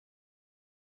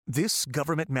This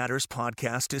Government Matters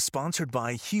podcast is sponsored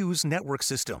by Hughes Network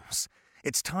Systems.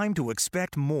 It's time to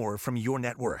expect more from your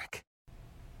network.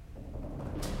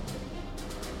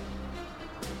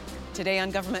 Today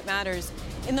on Government Matters,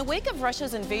 in the wake of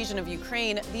Russia's invasion of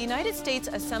Ukraine, the United States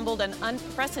assembled an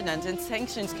unprecedented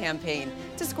sanctions campaign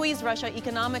to squeeze Russia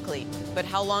economically. But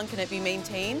how long can it be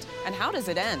maintained, and how does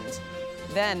it end?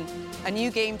 Then, a new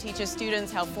game teaches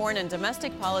students how foreign and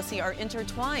domestic policy are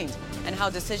intertwined and how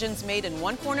decisions made in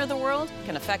one corner of the world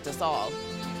can affect us all.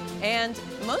 And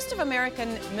most of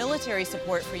American military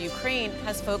support for Ukraine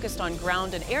has focused on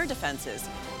ground and air defenses.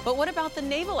 But what about the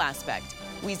naval aspect?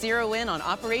 We zero in on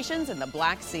operations in the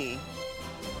Black Sea.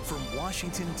 From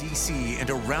Washington, D.C. and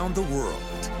around the world,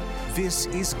 this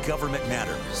is Government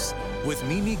Matters with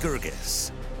Mimi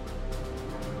Gerges.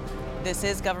 This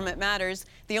is Government Matters,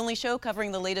 the only show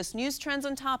covering the latest news trends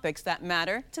and topics that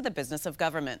matter to the business of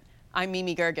government. I'm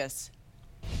Mimi Gerges.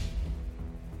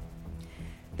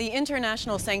 The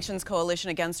International Sanctions Coalition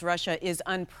against Russia is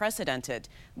unprecedented.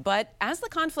 But as the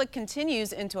conflict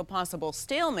continues into a possible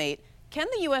stalemate, can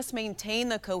the U.S. maintain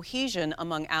the cohesion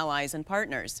among allies and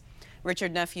partners?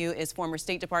 Richard Nephew is former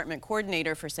State Department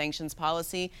coordinator for sanctions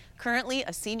policy, currently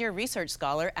a senior research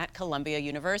scholar at Columbia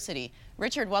University.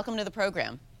 Richard, welcome to the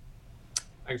program.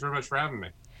 Thanks very much for having me.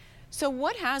 So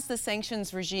what has the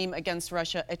sanctions regime against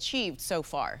Russia achieved so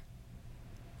far?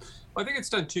 Well, I think it's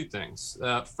done two things.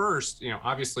 First,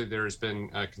 obviously there's been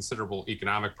considerable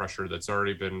economic pressure that's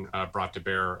already been brought to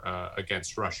bear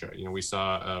against Russia. We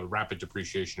saw a rapid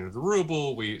depreciation of the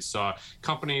ruble. We saw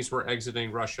companies were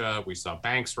exiting Russia. We saw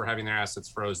banks were having their assets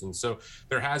frozen. So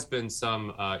there has been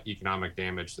some economic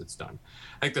damage that's done.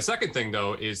 I think the second thing,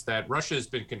 though, is that Russia has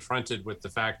been confronted with the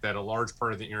fact that a large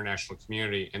part of the international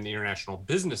community and the international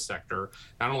business sector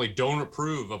not only don't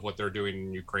approve of what they're doing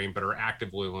in Ukraine, but are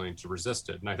actively willing to resist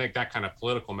it. And I think that kind of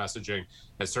political messaging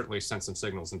has certainly sent some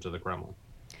signals into the Kremlin.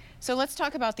 So let's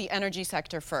talk about the energy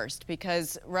sector first,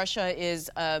 because Russia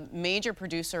is a major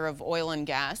producer of oil and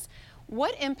gas.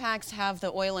 What impacts have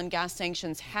the oil and gas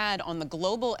sanctions had on the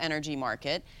global energy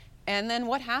market? And then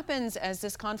what happens as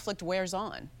this conflict wears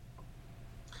on?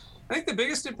 I think the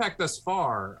biggest impact thus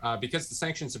far, because the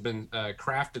sanctions have been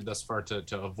crafted thus far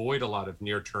to avoid a lot of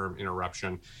near-term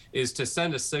interruption, is to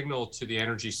send a signal to the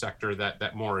energy sector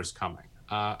that more is coming.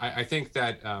 I think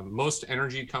that most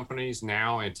energy companies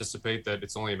now anticipate that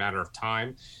it's only a matter of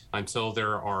time until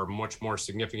there are much more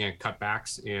significant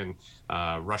cutbacks in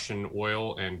Russian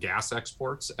oil and gas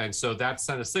exports. And so that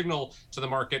sent a signal to the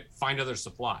market, find other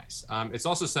supplies. It's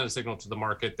also sent a signal to the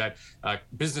market that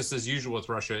business as usual with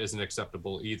Russia isn't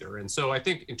acceptable either. And so I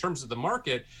think in terms of the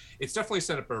market, it's definitely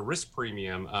set up a risk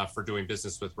premium for doing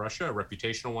business with Russia, a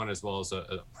reputational one as well as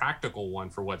a practical one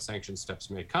for what sanction steps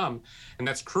may come. And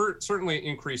that's certainly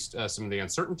increased some of the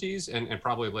uncertainties and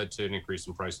probably led to an increase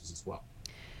in prices as well.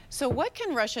 So what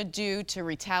can Russia do to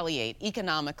retaliate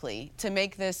economically to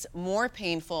make this more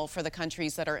painful for the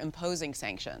countries that are imposing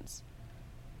sanctions?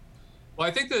 Well,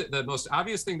 I think the most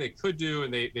obvious thing they could do,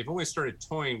 and they've only started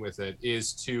toying with it,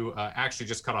 is to actually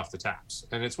just cut off the taps.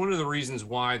 And it's one of the reasons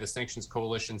why the Sanctions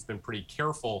Coalition's been pretty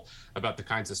careful about the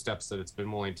kinds of steps that it's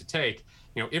been willing to take.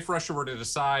 If Russia were to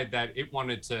decide that it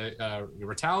wanted to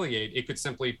retaliate, it could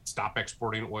simply stop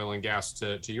exporting oil and gas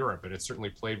to Europe. And it's certainly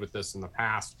played with this in the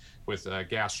past with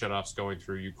gas shutoffs going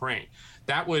through Ukraine.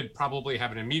 That would probably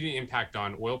have an immediate impact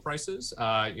on oil prices.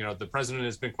 The president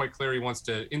has been quite clear he wants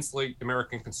to insulate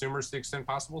American consumers to the extent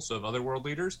possible, so of other world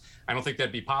leaders. I don't think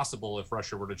that'd be possible if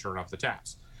Russia were to turn off the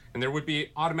taps. And there would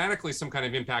be automatically some kind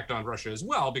of impact on Russia as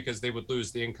well, because they would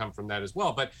lose the income from that as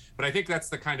well. But I think that's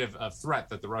the kind of threat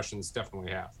that the Russians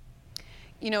definitely have.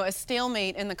 A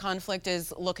stalemate in the conflict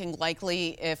is looking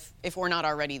likely if we're not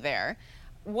already there.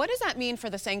 What does that mean for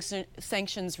the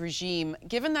sanctions regime,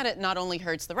 given that it not only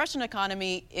hurts the Russian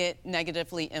economy, it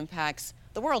negatively impacts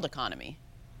the world economy?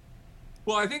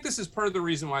 Well, I think this is part of the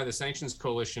reason why the Sanctions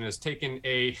Coalition has taken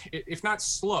if not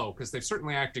slow, because they've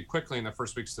certainly acted quickly in the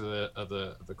first weeks of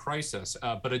the crisis,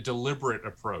 but a deliberate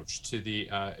approach to the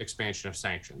expansion of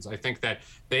sanctions. I think that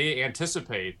they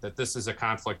anticipate that this is a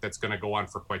conflict that's going to go on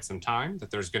for quite some time, that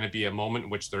there's going to be a moment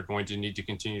in which they're going to need to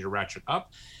continue to ratchet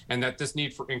up, and that this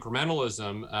need for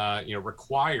incrementalism,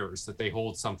 requires that they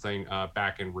hold something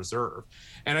back in reserve.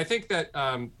 And I think that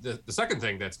the second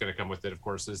thing that's going to come with it, of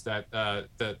course, is that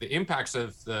the impacts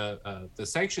of the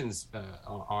sanctions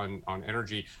on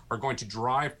energy are going to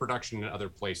drive production in other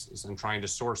places and trying to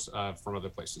source from other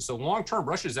places. So long term,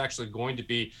 Russia is actually going to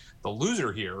be the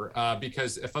loser here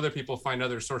because if other people find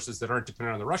other sources that aren't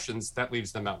dependent on the Russians, that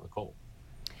leaves them out in the cold.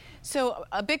 So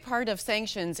a big part of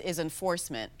sanctions is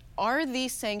enforcement. are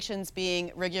these sanctions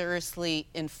being rigorously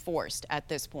enforced at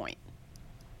this point?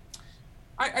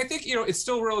 I think, it's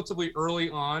still relatively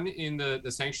early on in the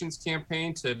sanctions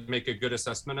campaign to make a good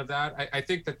assessment of that. I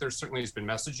think that there certainly has been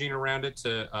messaging around it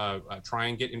to try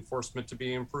and get enforcement to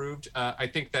be improved. I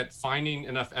think that finding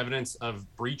enough evidence of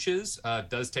breaches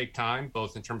does take time,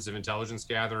 both in terms of intelligence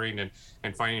gathering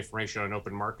and finding information on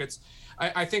open markets.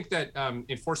 I think that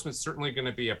enforcement is certainly going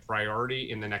to be a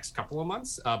priority in the next couple of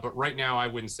months, but right now I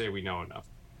wouldn't say we know enough.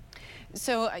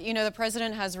 So, the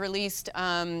president has released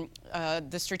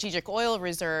the strategic oil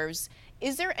reserves.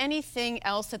 Is there anything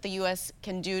else that the U.S.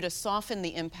 can do to soften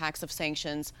the impacts of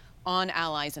sanctions on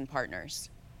allies and partners?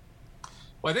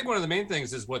 Well, I think one of the main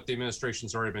things is what the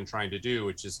administration's already been trying to do,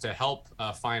 which is to help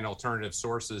find alternative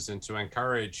sources and to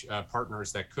encourage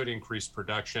partners that could increase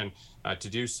production to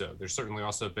do so. There's certainly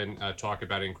also been talk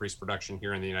about increased production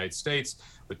here in the United States,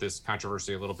 with this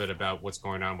controversy a little bit about what's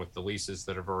going on with the leases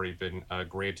that have already been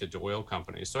granted to oil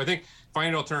companies. So I think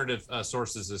finding alternative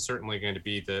sources is certainly going to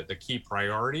be the key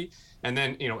priority. And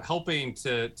then, helping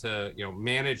to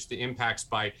manage the impacts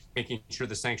by making sure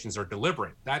the sanctions are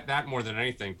deliberate. That more than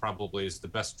anything probably is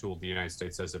the best tool the United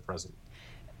States has at present.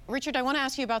 Richard, I want to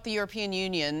ask you about the European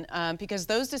Union because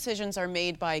those decisions are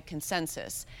made by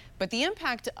consensus, but the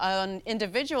impact on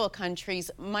individual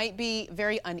countries might be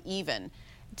very uneven.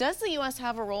 Does the U.S.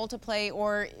 have a role to play,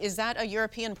 or is that a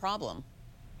European problem?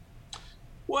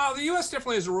 Well, the U.S.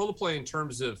 definitely has a role to play in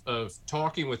terms of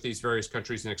talking with these various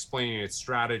countries and explaining its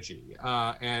strategy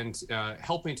and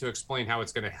helping to explain how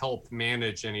it's going to help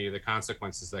manage any of the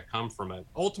consequences that come from it.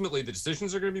 Ultimately, the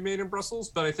decisions are going to be made in Brussels,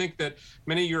 but I think that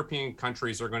many European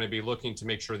countries are going to be looking to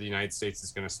make sure the United States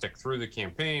is going to stick through the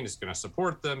campaign, is going to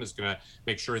support them, is going to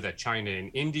make sure that China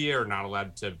and India are not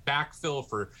allowed to backfill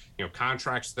for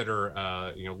contracts that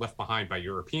are left behind by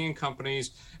European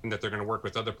companies, and that they're going to work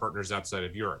with other partners outside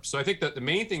of Europe. So I think that the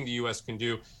main thing the U.S. can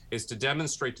do is to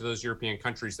demonstrate to those European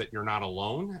countries that you're not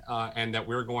alone and that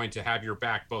we're going to have your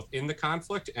back both in the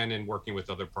conflict and in working with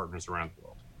other partners around the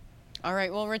world. All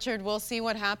right. Well, Richard, we'll see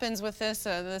what happens with this.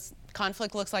 This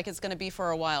conflict looks like it's going to be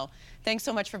for a while. Thanks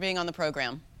so much for being on the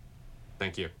program.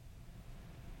 Thank you.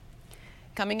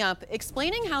 Coming up,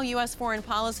 explaining how U.S. foreign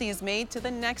policy is made to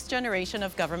the next generation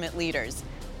of government leaders.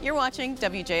 You're watching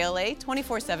WJLA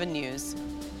 24/7 News.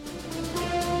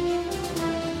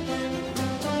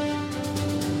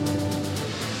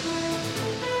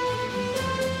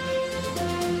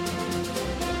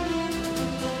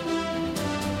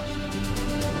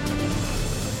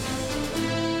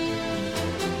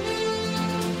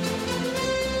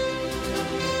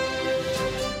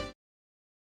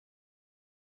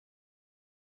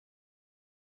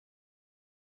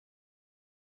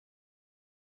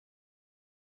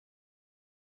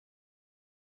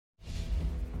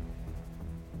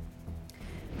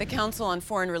 The Council on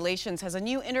Foreign Relations has a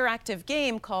new interactive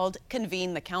game called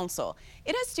Convene the Council.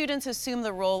 It has students assume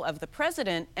the role of the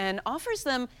president and offers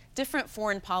them different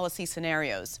foreign policy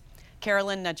scenarios.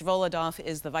 Carolyn Najvolodov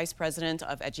is the Vice President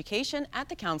of Education at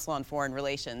the Council on Foreign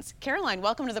Relations. Caroline,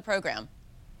 welcome to the program.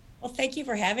 Well, thank you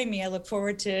for having me. I look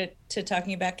forward to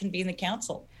talking about Convene the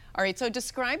Council. All right, so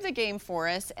describe the game for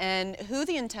us and who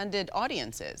the intended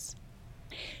audience is.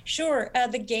 Sure.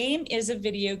 The game is a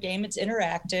video game. It's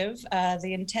interactive.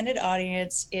 The intended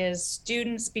audience is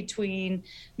students between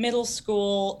middle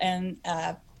school and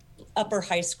upper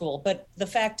high school. But the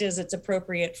fact is it's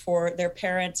appropriate for their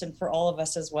parents and for all of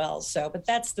us as well. But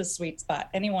that's the sweet spot,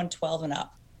 anyone 12 and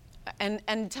up.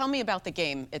 And tell me about the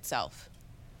game itself.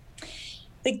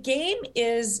 The game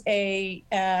is a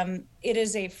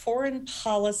foreign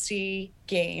policy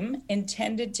game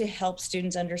intended to help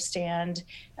students understand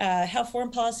how foreign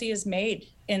policy is made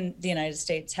in the United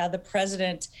States, how the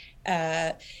president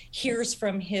hears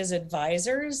from his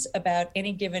advisors about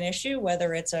any given issue,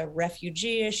 whether it's a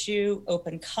refugee issue,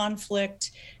 open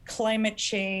conflict, climate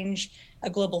change,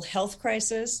 a global health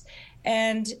crisis.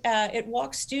 And it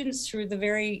walks students through the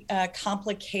very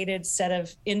complicated set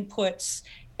of inputs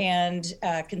and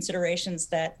considerations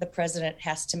that the president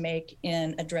has to make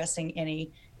in addressing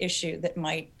any issue that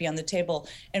might be on the table,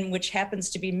 and which happens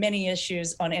to be many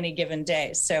issues on any given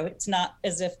day. So it's not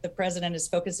as if the president is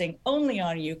focusing only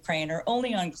on Ukraine or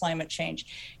only on climate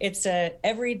change. It's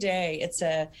every day. It's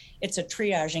a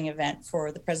triaging event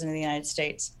for the president of the United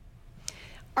States.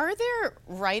 Are there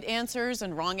right answers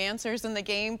and wrong answers in the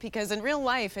game? Because in real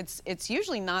life, it's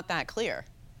usually not that clear.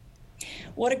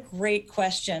 What a great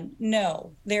question.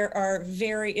 No,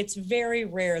 it's very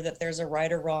rare that there's a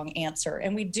right or wrong answer.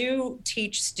 And we do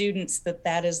teach students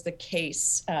that is the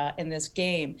case in this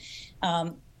game.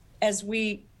 As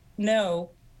we know,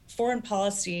 foreign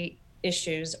policy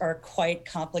issues are quite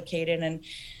complicated, and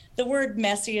the word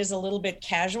messy is a little bit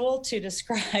casual to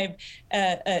describe,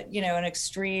 an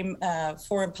extreme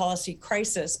foreign policy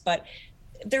crisis, but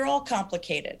they're all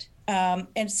complicated.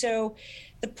 And so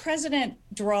the president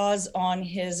draws on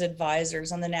his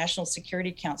advisors on the National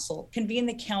Security Council, convene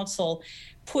the council,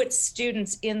 put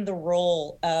students in the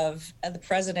role of the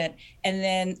president, and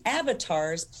then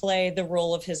avatars play the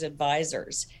role of his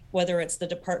advisors, whether it's the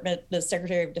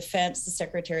Secretary of Defense, the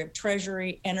Secretary of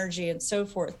Treasury, Energy, and so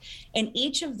forth. And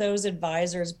each of those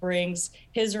advisors brings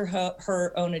his or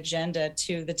her own agenda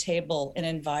to the table in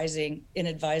advising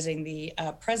the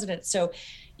president. So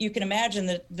you can imagine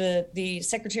that the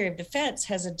Secretary of Defense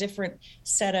has a different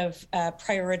set of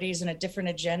priorities and a different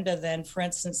agenda than, for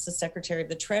instance, the Secretary of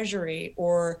the Treasury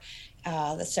or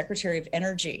the Secretary of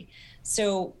Energy.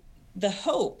 So the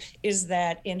hope is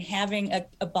that in having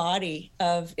a body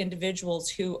of individuals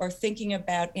who are thinking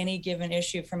about any given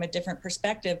issue from a different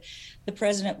perspective, the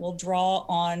president will draw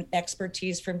on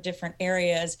expertise from different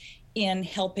areas in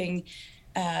helping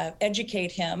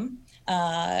educate him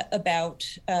about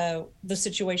the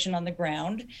situation on the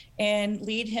ground and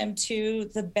lead him to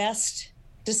the best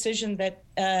decision that,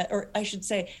 or I should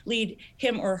say, lead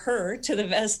him or her to the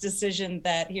best decision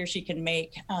that he or she can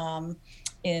make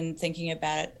in thinking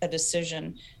about a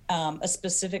decision, a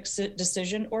specific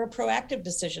decision or a proactive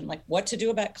decision, like what to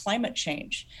do about climate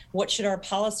change, what should our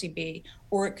policy be,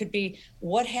 or it could be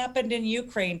what happened in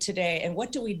Ukraine today and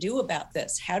what do we do about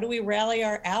this? How do we rally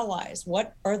our allies?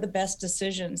 What are the best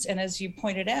decisions? And as you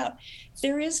pointed out,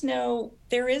 there is no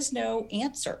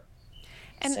answer.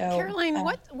 And so, Caroline,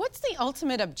 what's the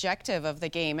ultimate objective of the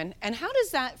game, and how does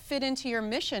that fit into your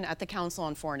mission at the Council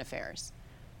on Foreign Affairs?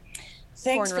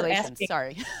 Thanks Foreign for Relations, asking.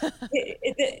 sorry.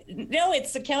 No,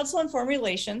 it's the Council on Foreign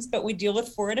Relations, but we deal with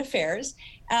foreign affairs.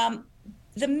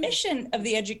 The mission of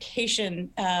the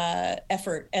education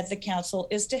effort at the Council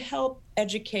is to help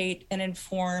educate and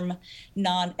inform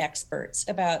non-experts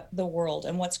about the world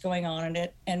and what's going on in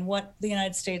it and what the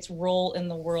United States' role in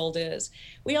the world is.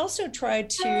 We also try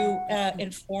to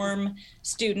inform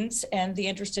students and the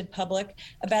interested public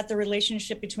about the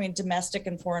relationship between domestic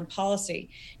and foreign policy,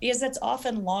 because that's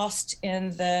often lost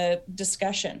in the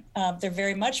discussion. They're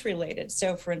very much related.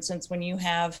 So, for instance, when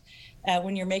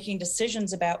you're making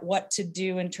decisions about what to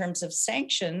do in terms of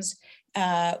sanctions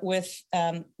with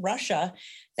Russia,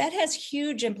 that has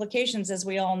huge implications, as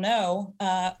we all know,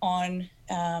 on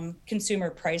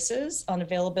consumer prices, on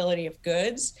availability of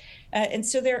goods. And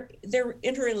so they're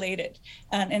interrelated.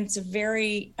 And it's a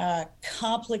very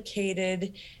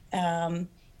complicated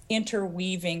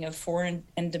interweaving of foreign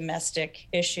and domestic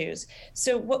issues.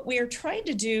 So what we are trying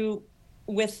to do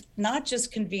with not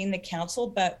just convene the council,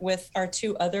 but with our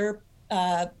two other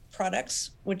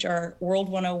products, which are World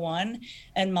 101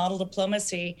 and Model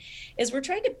Diplomacy, is we're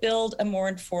trying to build a more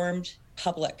informed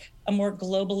public, a more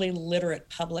globally literate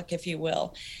public, if you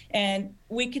will. And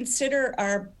we consider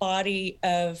our body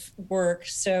of work,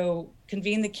 so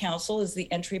convene the council is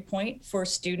the entry point for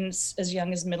students as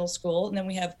young as middle school. And then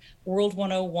we have World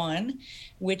 101,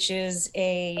 which is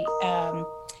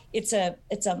it's a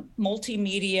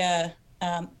multimedia,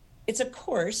 it's a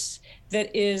course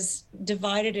that is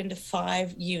divided into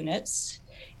 5 units.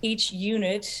 Each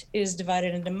unit is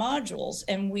divided into modules,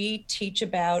 and we teach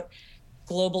about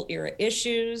global era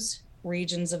issues,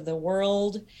 regions of the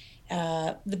world,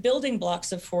 the building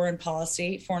blocks of foreign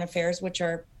policy, foreign affairs, which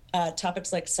are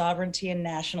topics like sovereignty and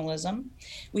nationalism.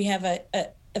 We have a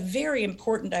very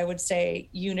important, I would say,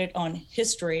 unit on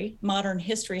history, modern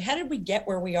history. How did we get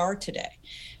where we are today?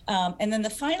 And then the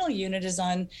final unit is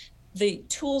on the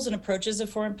tools and approaches of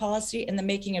foreign policy and the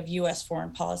making of U.S.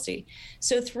 foreign policy.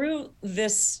 So through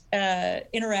this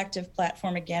interactive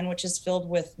platform, again, which is filled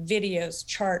with videos,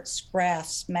 charts,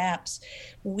 graphs, maps,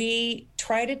 we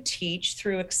try to teach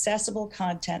through accessible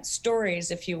content, stories,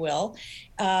 if you will,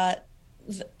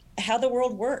 how the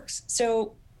world works.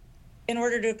 So in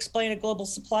order to explain a global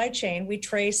supply chain, we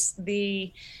trace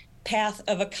the path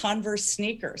of a Converse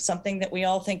sneaker, something that we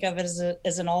all think of as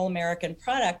an all-American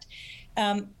product,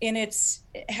 in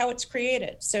how it's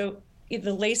created. So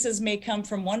the laces may come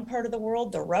from one part of the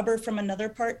world, the rubber from another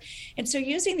part. And so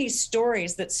using these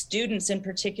stories that students in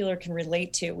particular can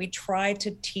relate to, we try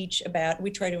to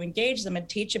engage them and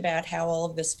teach about how all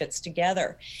of this fits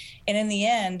together. And in the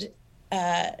end,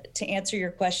 to answer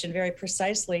your question very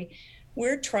precisely,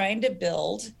 we're helping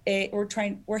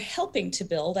to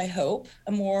build, I hope,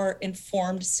 a more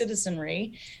informed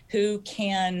citizenry who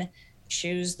can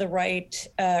choose the right,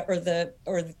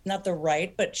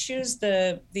 choose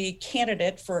the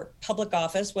candidate for public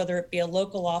office, whether it be a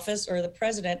local office or the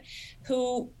president,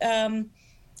 who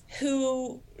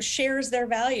who shares their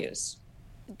values.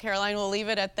 Caroline, we'll leave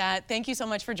it at that. Thank you so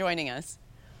much for joining us.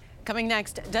 Coming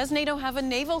next, does NATO have a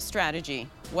naval strategy?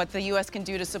 What the U.S. can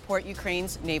do to support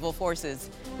Ukraine's naval forces.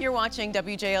 You're watching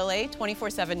WJLA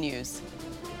 24/7 News.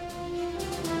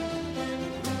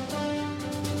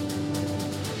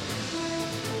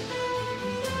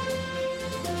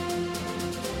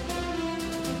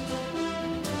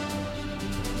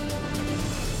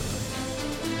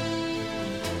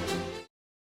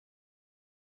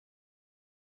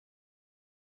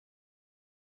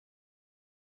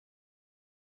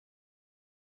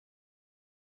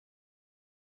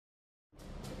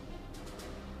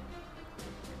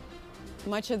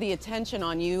 Much of the attention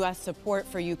on U.S. support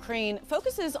for Ukraine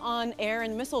focuses on air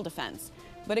and missile defense,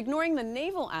 but ignoring the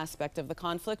naval aspect of the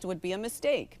conflict would be a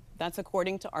mistake. That's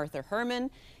according to Arthur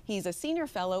Herman. He's a senior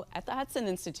fellow at the Hudson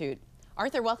Institute.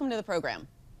 Arthur, welcome to the program.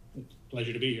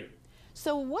 Pleasure to be here.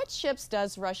 So what ships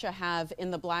does Russia have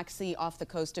in the Black Sea off the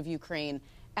coast of Ukraine,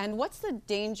 and what's the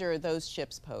danger those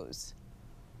ships pose?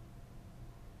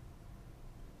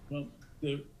 Well,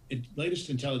 the latest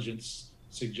intelligence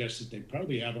suggests that they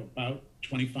probably have about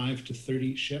 25 to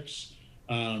 30 ships.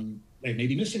 They may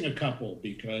be missing a couple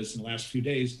because in the last few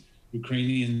days,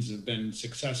 Ukrainians have been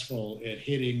successful at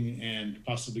hitting and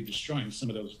possibly destroying some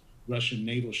of those Russian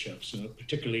naval ships,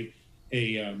 particularly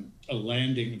a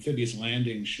amphibious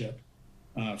landing ship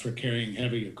for carrying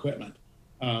heavy equipment.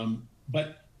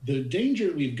 But the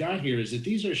danger we've got here is that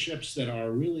these are ships that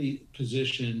are really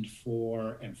positioned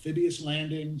for amphibious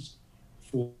landings,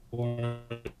 for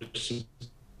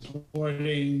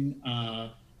supporting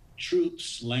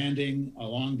troops landing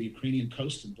along the Ukrainian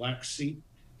coast and Black Sea.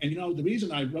 And, the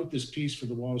reason I wrote this piece for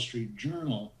the Wall Street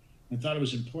Journal and thought it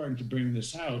was important to bring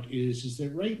this out is that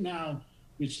right now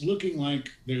it's looking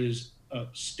like there's a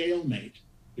stalemate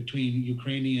between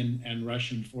Ukrainian and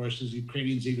Russian forces,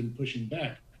 Ukrainians even pushing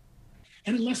back.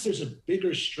 And unless there's a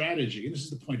bigger strategy, and this is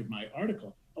the point of my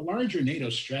article, a larger NATO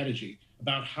strategy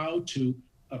about how to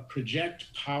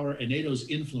project power and NATO's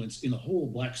influence in the whole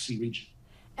Black Sea region.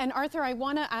 And Arthur, I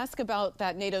want to ask about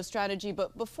that NATO strategy,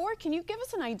 but before, can you give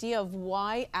us an idea of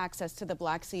why access to the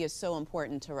Black Sea is so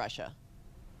important to Russia?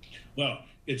 Well,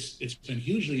 it's been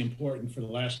hugely important for the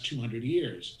last 200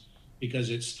 years because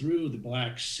it's through the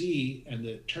Black Sea and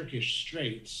the Turkish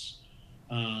Straits,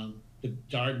 the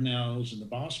Dardanelles and the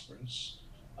Bosporus,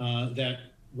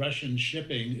 that Russian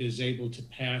shipping is able to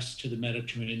pass to the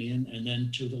Mediterranean and then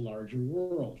to the larger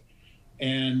world.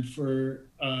 And for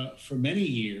many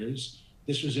years,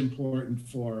 this was important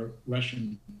for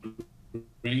Russian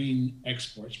grain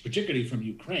exports, particularly from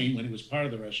Ukraine when it was part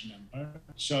of the Russian Empire.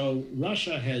 So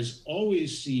Russia has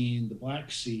always seen the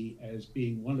Black Sea as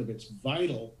being one of its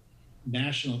vital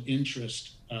national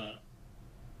interest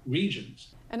regions.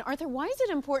 And Arthur, why is it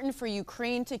important for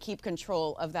Ukraine to keep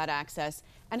control of that access?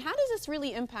 And how does this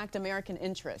really impact American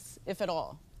interests, if at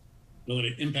all? Well,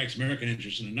 it impacts American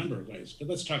interests in a number of ways, but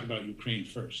let's talk about Ukraine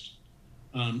first.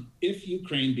 If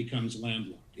Ukraine becomes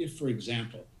landlocked, if, for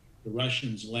example, the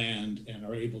Russians land and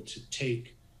are able to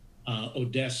take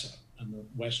Odessa and the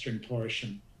western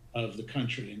portion of the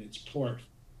country and its port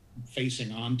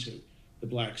facing onto the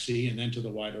Black Sea and then to the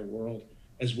wider world,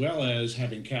 as well as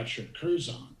having captured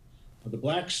Kherson, the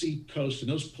Black Sea coast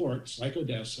and those ports, like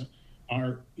Odessa,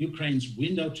 are Ukraine's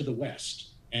window to the West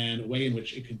and a way in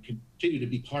which it can continue to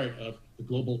be part of the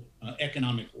global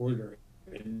economic order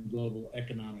and global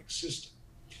economic system.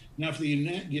 Now, for the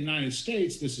United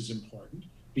States, this is important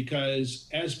because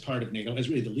as part of NATO, as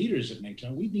really the leaders of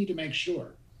NATO, we need to make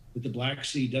sure that the Black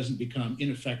Sea doesn't become,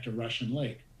 in effect, a Russian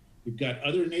lake. We've got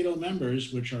other NATO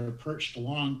members which are perched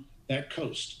along that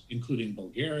coast, including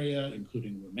Bulgaria,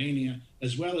 including Romania,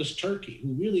 as well as Turkey, who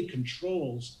really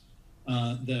controls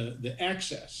the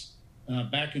access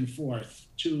back and forth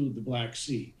to the Black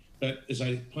Sea. But as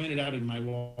I pointed out in my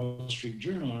Wall Street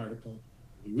Journal article,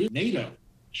 NATO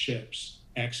ships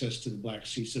access to the Black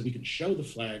Sea so we can show the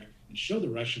flag and show the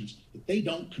Russians that they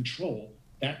don't control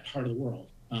that part of the world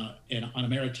on a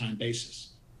maritime basis.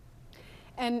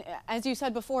 And as you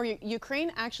said before,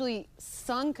 Ukraine actually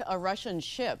sunk a Russian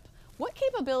ship. What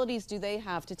capabilities do they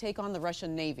have to take on the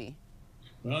Russian Navy?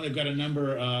 Well, they've got a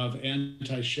number of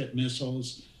anti-ship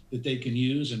missiles that they can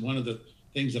use. And one of the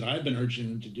things that I've been urging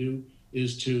them to do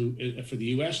is for the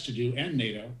U.S. to do, and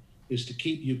NATO, is to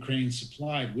keep Ukraine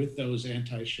supplied with those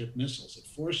anti-ship missiles. It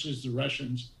forces the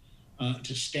Russians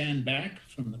to stand back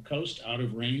from the coast out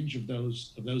of range of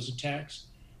those attacks.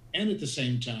 And at the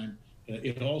same time,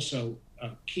 it also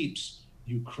keeps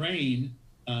Ukraine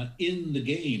in the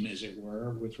game, as it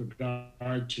were, with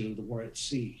regard to the war at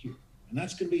sea here. And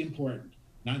that's going to be important,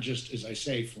 not just, as I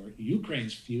say, for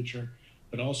Ukraine's future,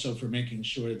 but also for making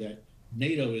sure that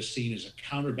NATO is seen as a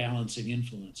counterbalancing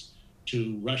influence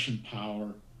to Russian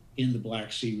power in the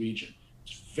Black Sea region.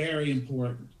 It's very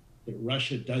important that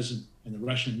Russia doesn't, and the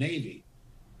Russian Navy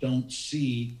don't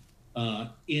see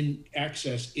in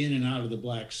access in and out of the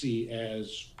Black Sea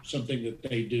as something that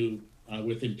they do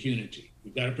with impunity.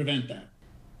 We've got to prevent that.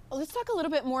 Well, let's talk a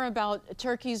little bit more about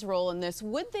Turkey's role in this.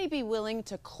 Would they be willing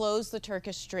to close the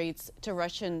Turkish straits to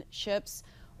Russian ships,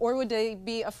 or would they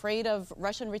be afraid of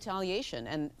Russian retaliation?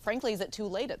 And frankly, is it too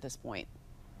late at this point?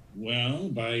 Well,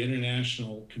 by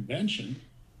international convention,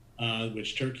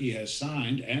 which Turkey has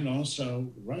signed, and also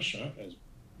Russia, as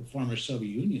the former Soviet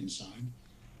Union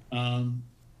signed,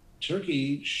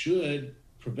 Turkey should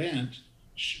prevent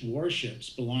warships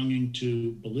belonging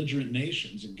to belligerent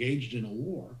nations engaged in a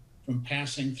war from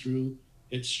passing through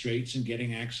its straits and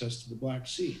getting access to the Black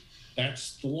Sea.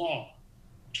 That's the law.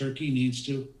 Turkey needs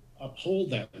to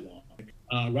uphold that law.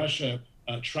 Russia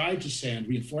tried to send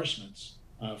reinforcements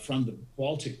from the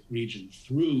Baltic region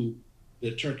through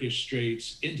the Turkish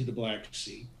straits into the Black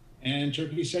Sea. And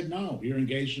Turkey said, no, you're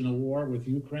engaged in a war with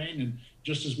Ukraine. And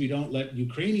just as we don't let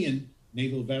Ukrainian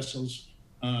naval vessels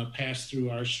pass through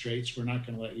our straits, we're not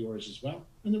going to let yours as well.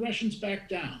 And the Russians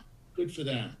backed down. Good for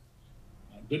them.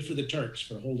 Good for the Turks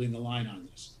for holding the line on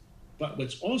this. But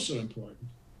what's also important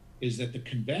is that the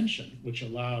convention, which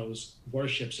allows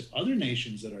warships of other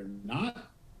nations that are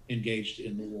not engaged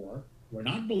in the war, who are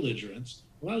not belligerents,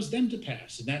 allows them to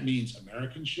pass. And that means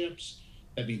American ships,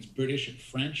 that means British and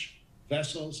French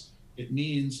vessels. It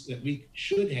means that we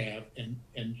should have,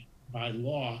 and by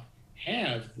law,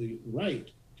 have the right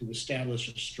to establish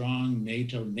a strong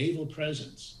NATO naval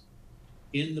presence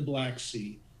in the Black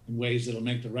Sea in ways that'll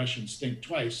make the Russians think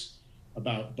twice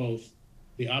about both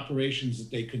the operations that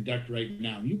they conduct right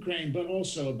now in Ukraine, but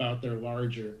also about their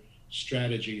larger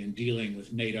strategy in dealing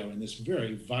with NATO in this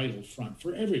very vital front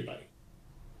for everybody.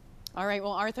 All right.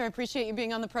 Well, Arthur, I appreciate you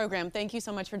being on the program. Thank you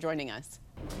so much for joining us.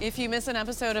 If you miss an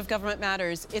episode of Government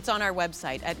Matters, it's on our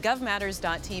website at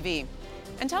govmatters.tv.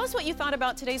 And tell us what you thought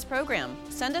about today's program.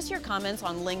 Send us your comments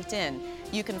on LinkedIn.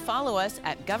 You can follow us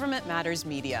at Government Matters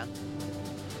Media.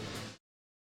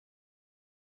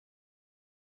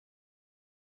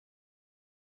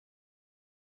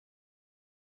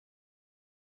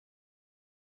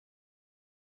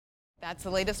 That's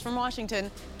the latest from Washington.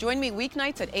 Join me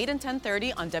weeknights at 8 and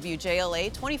 10:30 on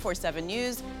WJLA 24/7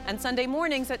 News and Sunday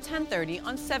mornings at 10:30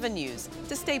 on 7 News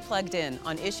to stay plugged in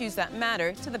on issues that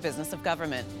matter to the business of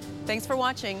government. Thanks for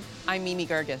watching. I'm Mimi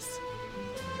Gerges.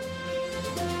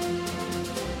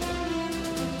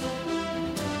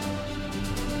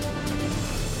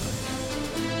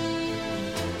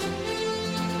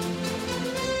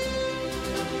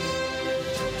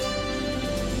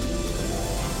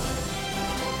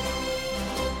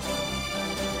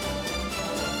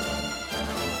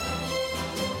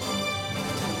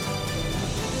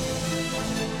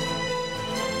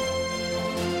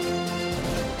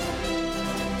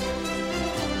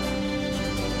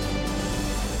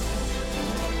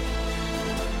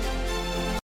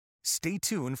 Stay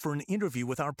tuned for an interview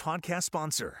with our podcast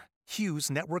sponsor, Hughes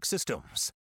Network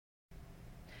Systems.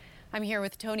 I'm here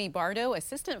with Tony Bardo,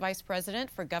 Assistant Vice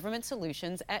President for Government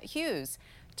Solutions at Hughes.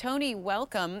 Tony,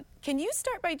 welcome. Can you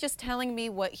start by just telling me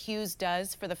what Hughes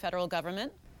does for the federal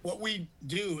government? What we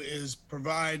do is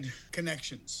provide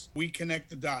connections. We connect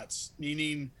the dots,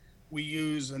 meaning we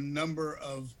use a number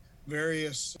of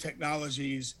various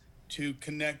technologies to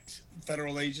connect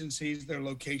federal agencies, their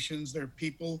locations, their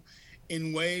people,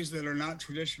 in ways that are not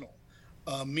traditional,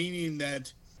 meaning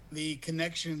that the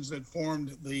connections that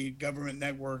formed the government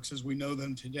networks as we know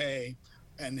them today,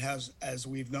 and as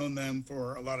we've known them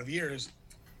for a lot of years,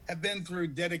 have been through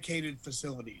dedicated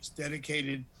facilities,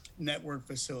 dedicated network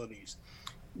facilities.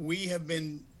 We have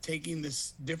been taking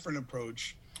this different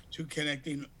approach to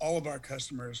connecting all of our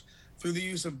customers through the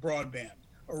use of broadband,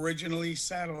 originally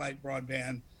satellite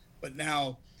broadband, but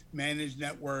now managed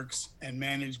networks and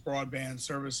managed broadband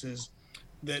services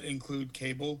that include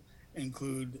cable,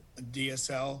 include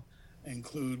DSL,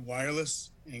 include wireless,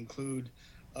 include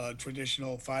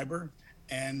traditional fiber,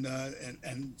 and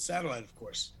satellite, of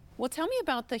course. Well, tell me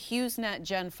about the HughesNet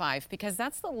Gen 5, because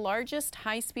that's the largest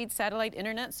high-speed satellite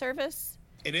internet service.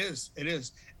 It is.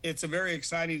 It's a very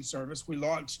exciting service. We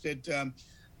launched it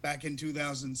back in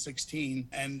 2016,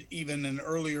 and even an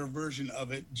earlier version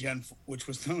of it, which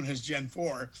was known as Gen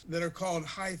 4, that are called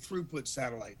high throughput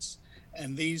satellites.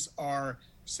 And these are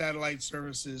satellite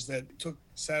services that took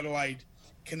satellite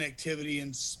connectivity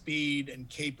and speed and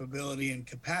capability and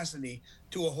capacity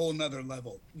to a whole nother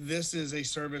level. This is a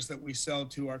service that we sell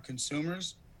to our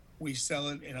consumers. We sell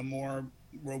it in a more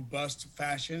robust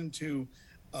fashion to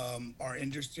our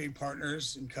industry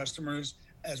partners and customers,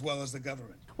 as well as the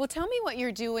government. Well, tell me what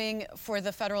you're doing for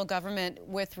the federal government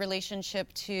with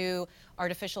relationship to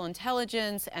artificial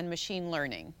intelligence and machine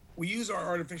learning. We use our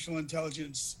artificial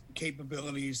intelligence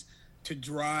capabilities to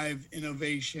drive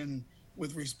innovation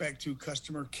with respect to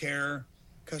customer care,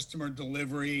 customer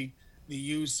delivery, the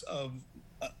use of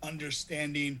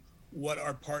understanding what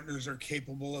our partners are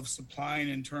capable of supplying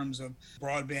in terms of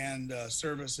broadband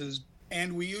services.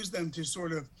 And we use them to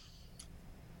sort of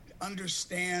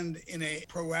understand in a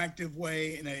proactive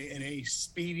way, in a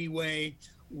speedy way,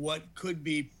 what could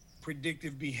be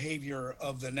predictive behavior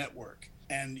of the network,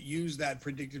 and use that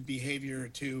predictive behavior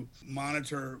to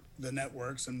monitor the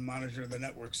networks and monitor the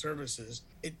network services.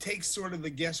 It takes sort of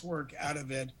the guesswork out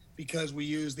of it because we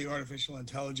use the artificial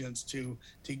intelligence to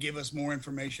give us more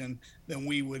information than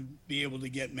we would be able to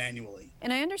get manually.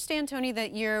 And I understand, Tony,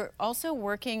 that you're also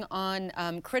working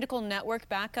on critical network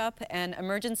backup and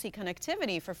emergency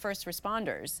connectivity for first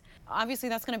responders. Obviously,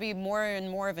 that's going to be more and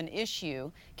more of an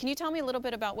issue. Can you tell me a little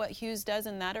bit about what Hughes does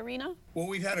in that arena? Well,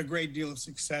 we've had a great deal of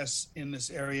success in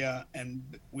this area, and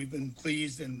we've been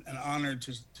pleased and honored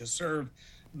to serve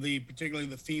particularly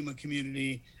the FEMA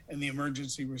community and the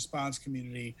emergency response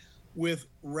community with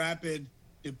rapid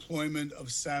deployment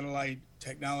of satellite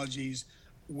technologies,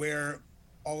 where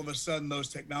all of a sudden those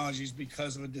technologies,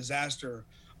 because of a disaster,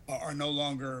 are no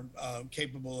longer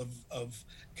capable of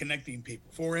connecting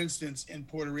people. For instance, in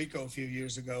Puerto Rico a few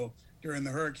years ago during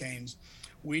the hurricanes,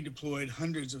 we deployed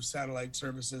hundreds of satellite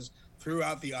services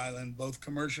throughout the island, both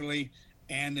commercially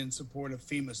and in support of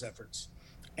FEMA's efforts.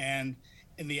 And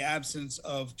in the absence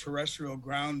of terrestrial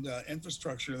ground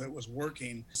infrastructure that was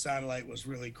working, satellite was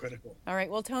really critical. All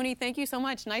right. Well, Tony, thank you so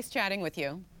much. Nice chatting with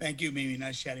you. Thank you, Mimi.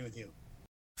 Nice chatting with you.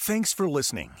 Thanks for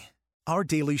listening. Our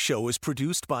daily show is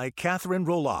produced by Catherine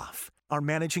Roloff. Our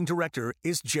managing director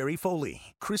is Jerry Foley.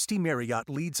 Christy Marriott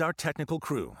leads our technical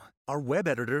crew. Our web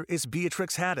editor is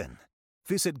Beatrix Haddon.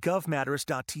 Visit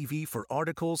govmatters.tv for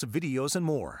articles, videos, and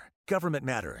more. Government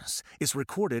Matters is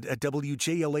recorded at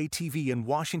WJLA-TV in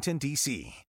Washington,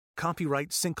 D.C.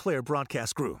 Copyright Sinclair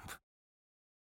Broadcast Group.